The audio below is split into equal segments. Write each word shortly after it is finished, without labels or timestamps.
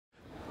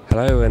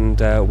Hello and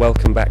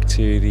welcome back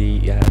to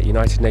the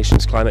United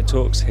Nations Climate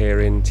Talks here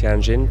in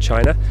Tianjin,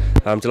 China.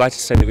 I'm delighted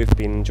to say that we've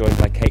been joined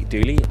by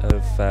Dooley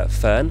of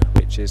FERN,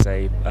 which is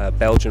a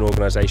Belgian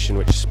organisation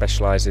which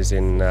specialises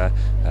in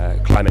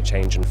climate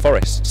change and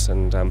forests,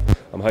 and I'm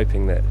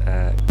hoping that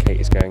Kate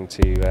is going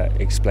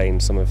to explain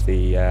some of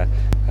the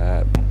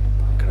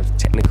kind of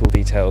technical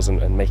details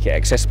and make it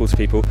accessible to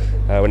people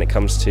when it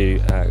comes to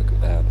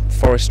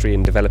forestry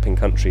in developing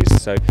countries.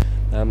 So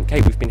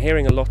Kate, we've been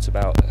hearing a lot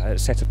about a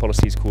set of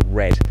policies called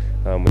REDD,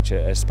 which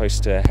are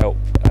supposed to help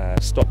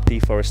stop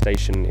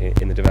deforestation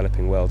in the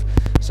developing world.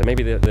 So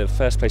maybe the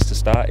first place to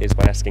start is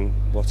by asking,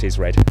 what is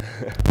REDD?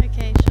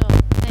 Okay, sure,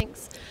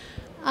 thanks.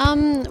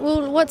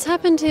 Well, what's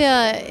happened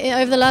here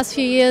over the last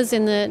few years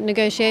in the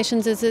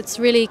negotiations is it's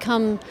really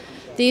come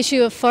the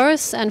issue of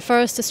forests and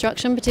forest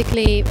destruction,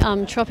 particularly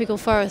tropical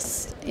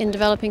forests in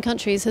developing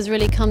countries, has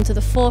really come to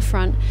the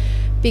forefront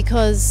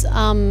because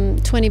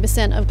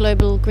 20% of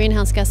global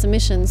greenhouse gas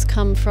emissions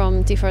come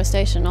from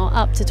deforestation, or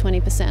up to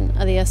 20%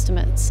 are the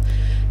estimates.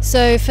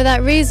 So for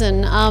that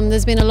reason,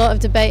 there's been a lot of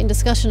debate and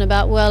discussion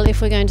about, well,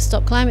 if we're going to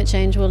stop climate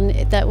change,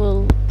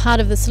 part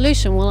of the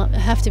solution will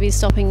have to be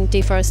stopping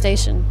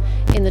deforestation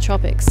in the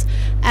tropics.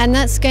 And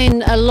that's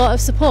gained a lot of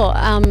support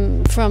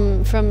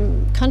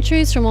from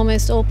countries, from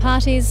almost all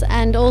parties,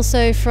 and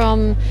also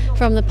from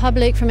the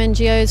public, from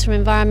NGOs, from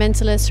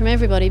environmentalists, from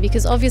everybody,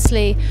 because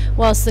obviously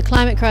whilst the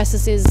climate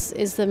crisis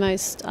is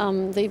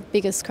the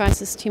biggest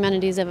crisis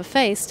humanity has ever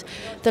faced,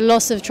 the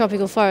loss of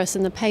tropical forests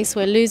and the pace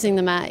we're losing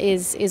them at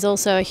is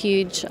also a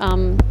huge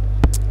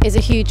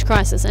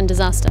crisis and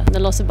disaster. The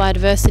loss of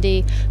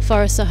biodiversity.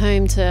 Forests are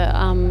home to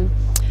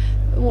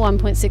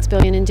 1.6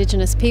 billion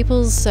indigenous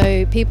peoples,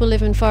 so people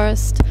live in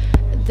forests.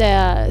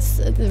 They're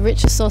the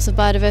richest source of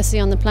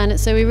biodiversity on the planet,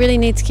 so we really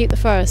need to keep the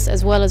forests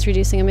as well as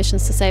reducing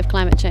emissions to save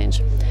climate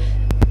change.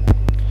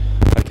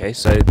 Okay,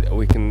 so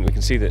we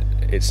can see that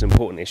it's an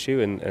important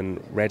issue,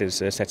 and REDD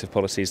is a set of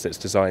policies that's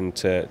designed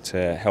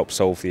to help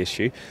solve the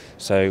issue.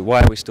 So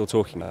why are we still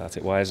talking about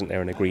it? Why isn't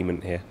there an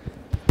agreement here?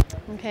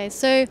 Okay,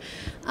 so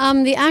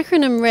the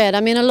acronym REDD,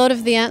 I mean, a lot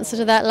of the answer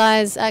to that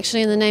lies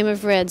actually in the name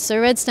of REDD. So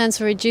REDD stands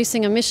for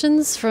Reducing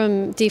Emissions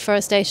from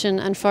Deforestation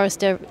and Forest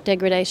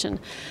Degradation,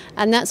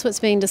 and that's what's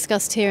being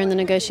discussed here in the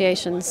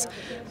negotiations.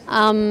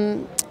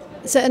 And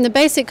the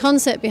basic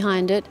concept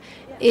behind it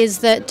is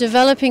that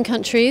developing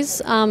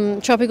countries,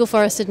 tropical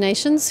forested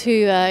nations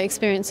who are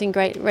experiencing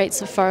great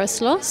rates of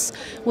forest loss,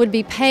 would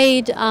be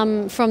paid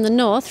from the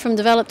north, from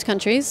developed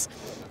countries,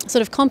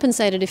 sort of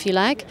compensated, if you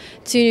like,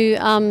 to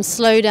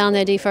slow down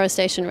their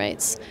deforestation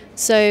rates.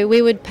 So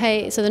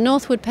the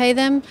north would pay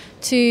them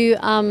to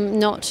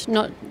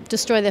not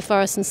destroy their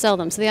forests and sell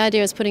them. So the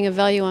idea is putting a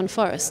value on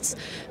forests.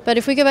 But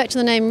if we go back to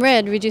the name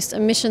REDD, reduced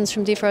emissions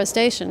from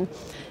deforestation,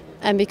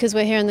 and because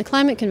we're here in the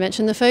Climate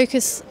Convention, the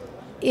focus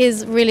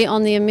is really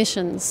on the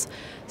emissions.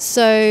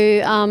 So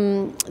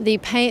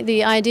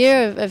the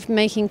idea of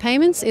making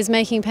payments is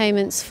making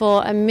payments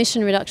for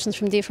emission reductions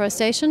from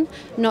deforestation,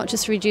 not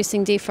just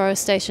reducing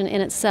deforestation in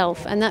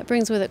itself, and that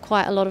brings with it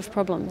quite a lot of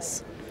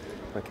problems.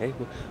 Okay,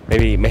 well,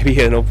 maybe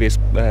an obvious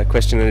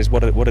question is,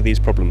 what are these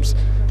problems?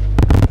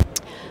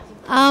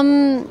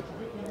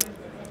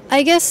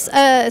 I guess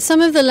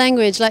some of the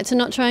language, like to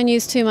not try and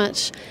use too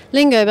much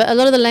lingo, but a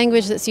lot of the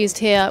language that's used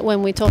here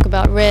when we talk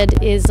about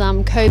REDD is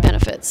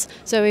co-benefits.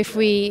 So if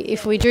we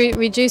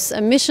reduce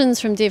emissions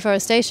from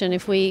deforestation,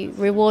 if we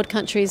reward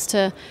countries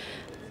to,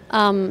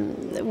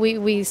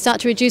 we start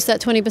to reduce that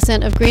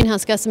 20% of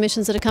greenhouse gas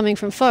emissions that are coming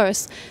from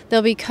forests,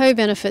 there'll be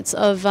co-benefits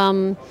of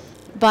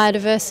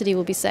biodiversity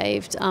will be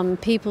saved,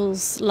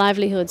 people's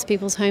livelihoods,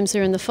 people's homes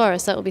are in the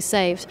forest, that will be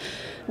saved.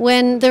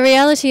 When the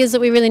reality is that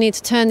we really need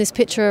to turn this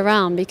picture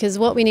around, because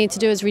what we need to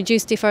do is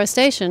reduce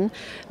deforestation,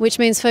 which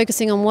means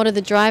focusing on what are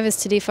the drivers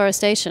to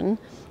deforestation,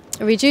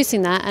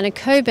 reducing that, and a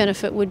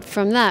co-benefit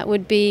from that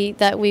would be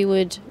that we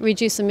would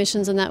reduce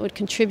emissions and that would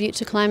contribute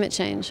to climate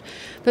change.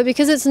 But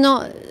because it's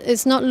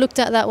not looked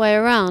at that way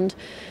around,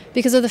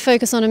 because of the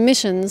focus on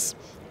emissions,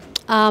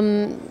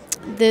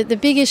 the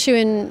big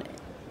issue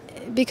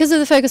because of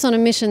the focus on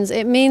emissions,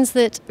 it means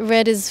that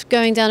REDD is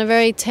going down a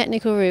very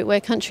technical route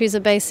where countries are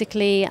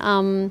basically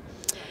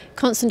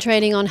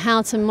concentrating on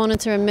how to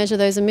monitor and measure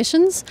those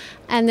emissions,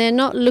 and they're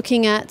not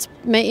looking at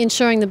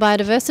ensuring the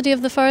biodiversity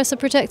of the forests are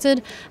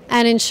protected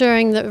and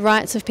ensuring that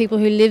rights of people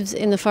who live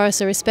in the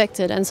forests are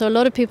respected. And so a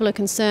lot of people are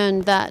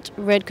concerned that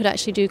REDD could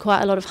actually do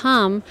quite a lot of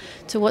harm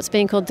to what's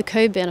being called the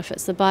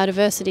co-benefits, the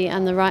biodiversity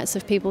and the rights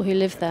of people who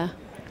live there.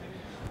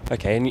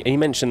 Okay, and you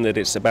mentioned that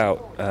it's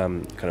about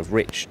kind of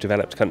rich,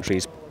 developed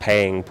countries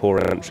paying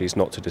poorer countries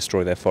not to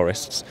destroy their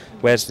forests.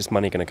 Where's this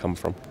money going to come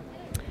from?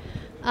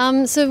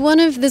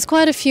 There's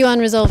quite a few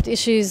unresolved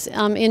issues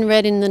in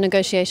REDD in the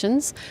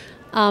negotiations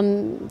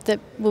that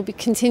will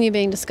continue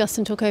being discussed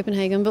until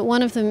Copenhagen, but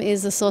one of them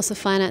is the source of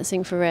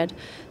financing for REDD.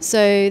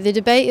 So the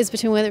debate is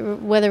between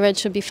whether REDD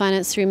should be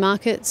financed through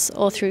markets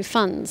or through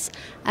funds,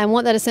 and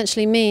what that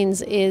essentially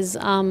means is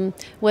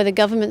whether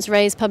governments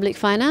raise public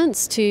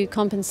finance to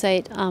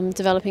compensate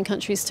developing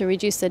countries to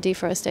reduce their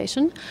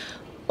deforestation,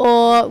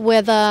 or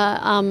whether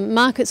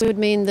markets would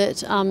mean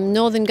that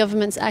northern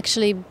governments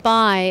actually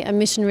buy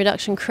emission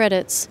reduction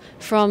credits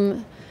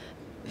from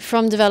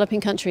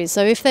developing countries.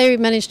 So if they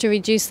manage to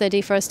reduce their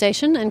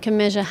deforestation and can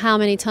measure how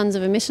many tons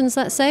of emissions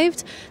that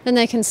saved, then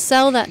they can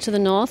sell that to the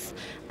north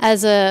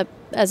as a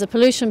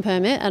pollution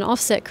permit, an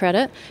offset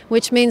credit,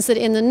 which means that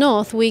in the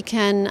north we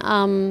can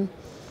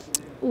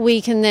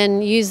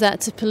then use that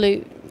to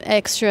pollute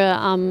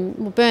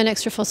burn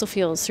extra fossil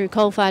fuels through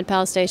coal-fired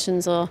power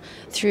stations or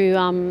through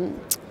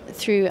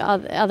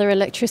other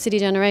electricity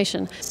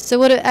generation. So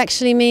what it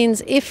actually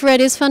means, if REDD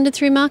is funded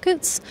through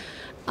markets,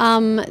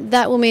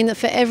 that will mean that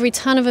for every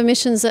tonne of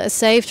emissions that are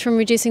saved from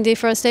reducing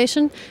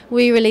deforestation,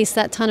 we release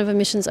that tonne of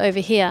emissions over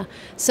here.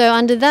 So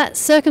under that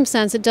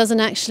circumstance, it doesn't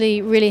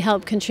actually really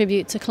help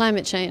contribute to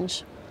climate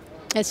change.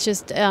 It's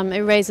just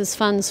it raises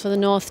funds for the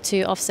north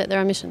to offset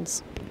their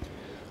emissions.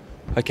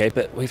 Okay,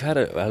 but we've had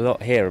a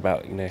lot here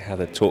about how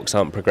the talks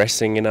aren't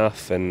progressing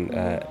enough, and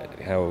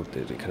how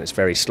it's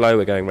very slow.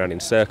 We're going around in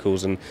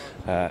circles, and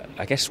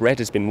I guess REDD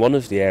has been one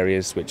of the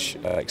areas which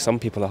some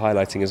people are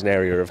highlighting as an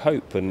area of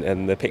hope,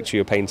 and the picture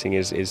you're painting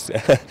is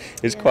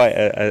Yes. quite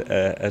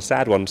a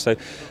sad one. So,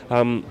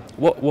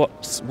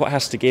 what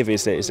has to give?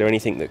 Is there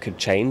anything that could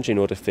change in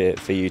order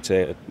for you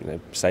to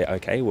say,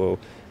 okay, well,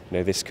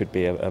 this could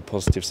be a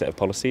positive set of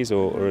policies,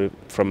 or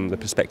from the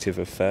perspective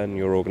of FERN,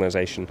 your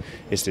organisation,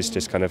 is this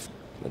just kind of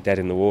dead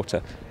in the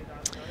water?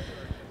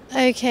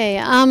 Okay,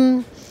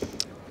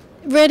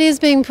 REDD is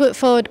being put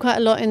forward quite a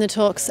lot in the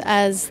talks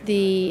as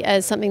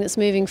something that's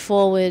moving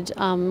forward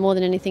more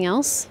than anything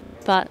else,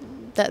 but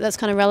that's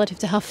kind of relative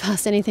to how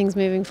fast anything's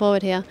moving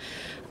forward here.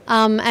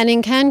 And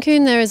in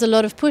Cancun, there is a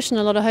lot of push and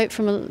a lot of hope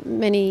from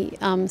many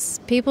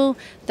people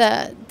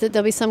that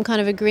there'll be some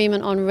kind of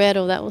agreement on REDD,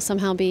 or that will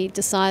somehow be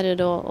decided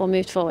or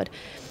moved forward.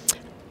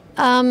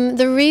 One of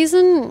the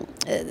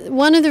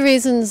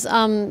reasons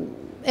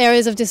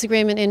areas of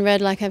disagreement in REDD,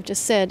 like I've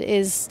just said,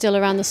 is still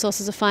around the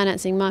sources of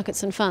financing,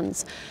 markets and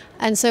funds.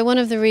 And so one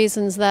of the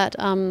reasons that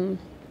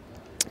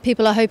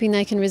people are hoping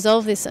they can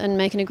resolve this and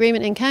make an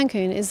agreement in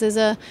Cancun is there's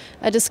a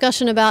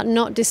discussion about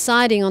not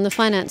deciding on the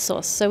finance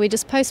source. So we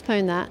just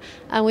postpone that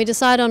and we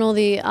decide on all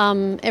the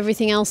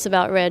everything else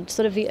about REDD,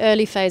 sort of the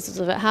early phases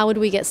of it. How would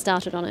we get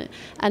started on it?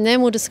 And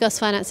then we'll discuss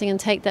financing and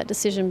take that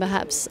decision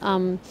perhaps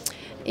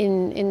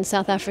in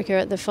South Africa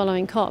at the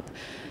following COP.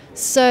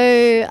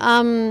 So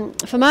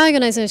for my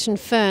organisation,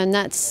 FERN,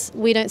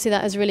 we don't see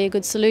that as really a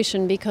good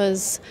solution,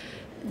 because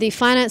the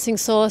financing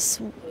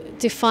source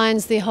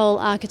defines the whole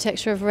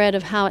architecture of REDD,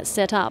 of how it's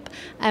set up.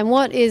 And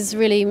what is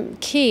really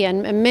key,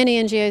 and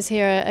many NGOs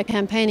here are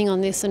campaigning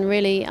on this and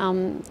really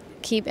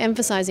keep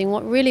emphasising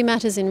what really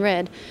matters in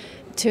REDD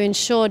to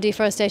ensure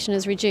deforestation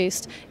is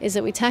reduced, is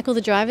that we tackle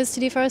the drivers to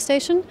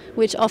deforestation,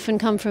 which often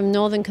come from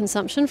northern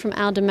consumption, from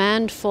our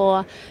demand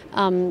for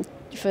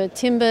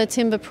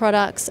timber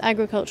products,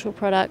 agricultural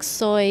products,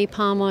 soy,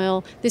 palm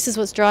oil. This is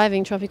what's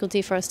driving tropical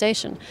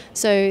deforestation.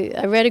 So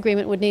a REDD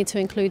agreement would need to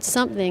include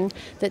something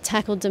that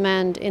tackled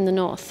demand in the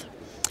north.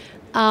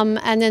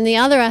 And then the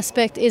other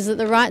aspect is that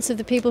the rights of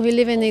the people who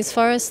live in these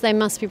forests, they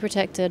must be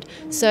protected.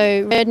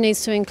 So REDD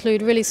needs to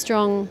include really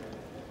strong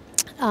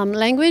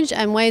language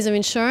and ways of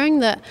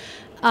ensuring that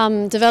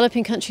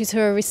developing countries who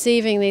are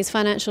receiving these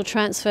financial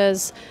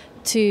transfers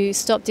to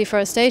stop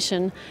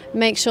deforestation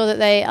make sure that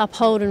they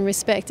uphold and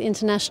respect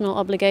international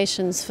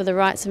obligations for the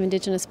rights of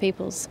Indigenous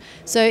peoples.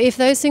 So if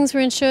those things were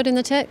ensured in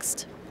the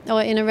text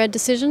or in a REDD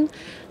decision,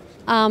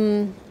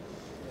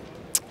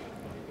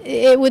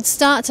 it would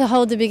start to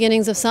hold the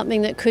beginnings of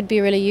something that could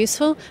be really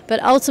useful, but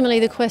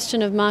ultimately the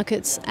question of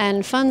markets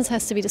and funds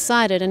has to be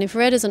decided. And if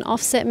REDD is an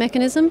offset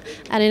mechanism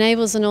and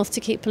enables the north to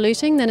keep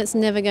polluting, then it's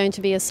never going to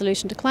be a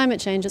solution to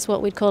climate change. It's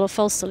what we'd call a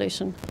false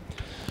solution.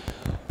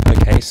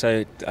 Okay,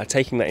 so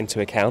taking that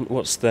into account,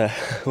 what's the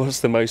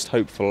most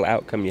hopeful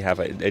outcome you have?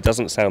 It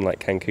doesn't sound like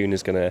Cancun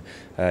is going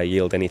to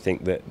yield anything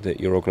that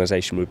your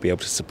organisation would be able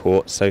to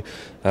support. So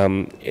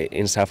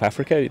in South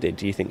Africa,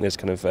 do you think there's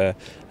kind of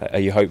are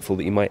you hopeful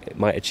that you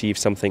might achieve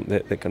something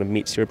that kind of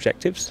meets your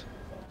objectives?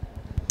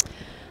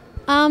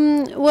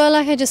 Well,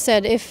 like I just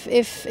said,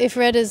 if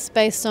REDD is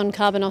based on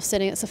carbon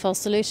offsetting, it's a false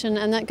solution,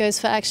 and that goes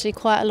for actually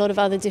quite a lot of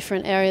other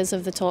different areas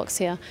of the talks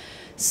here.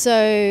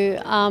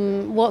 So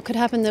what could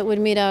happen that would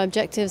meet our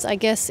objectives, I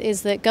guess,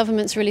 is that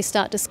governments really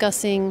start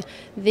discussing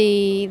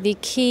the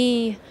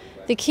key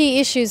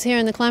issues here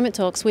in the climate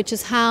talks, which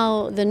is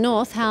how the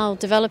North, how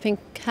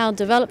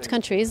developed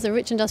countries, the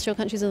rich industrial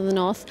countries of the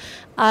North,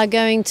 are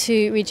going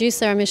to reduce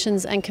their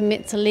emissions and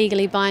commit to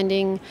legally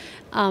binding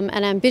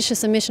and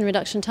ambitious emission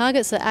reduction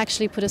targets that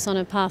actually put us on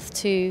a path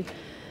to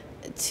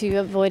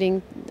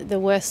avoiding the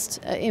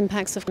worst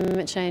impacts of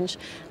climate change.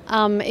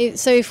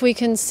 So if we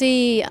can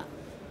see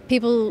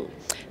people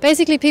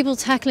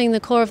tackling the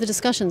core of the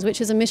discussions,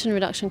 which is emission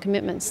reduction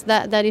commitments.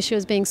 That issue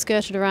is being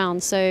skirted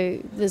around. So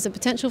there's a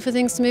potential for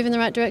things to move in the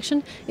right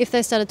direction if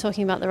they started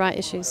talking about the right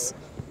issues.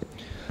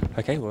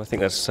 Okay, well I think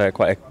that's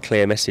quite a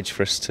clear message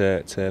for us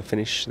to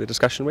finish the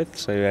discussion with.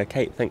 So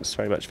Kate, thanks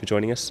very much for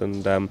joining us,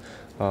 and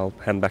I'll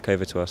hand back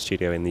over to our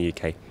studio in the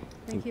UK.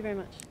 Thank you very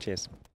much. Cheers.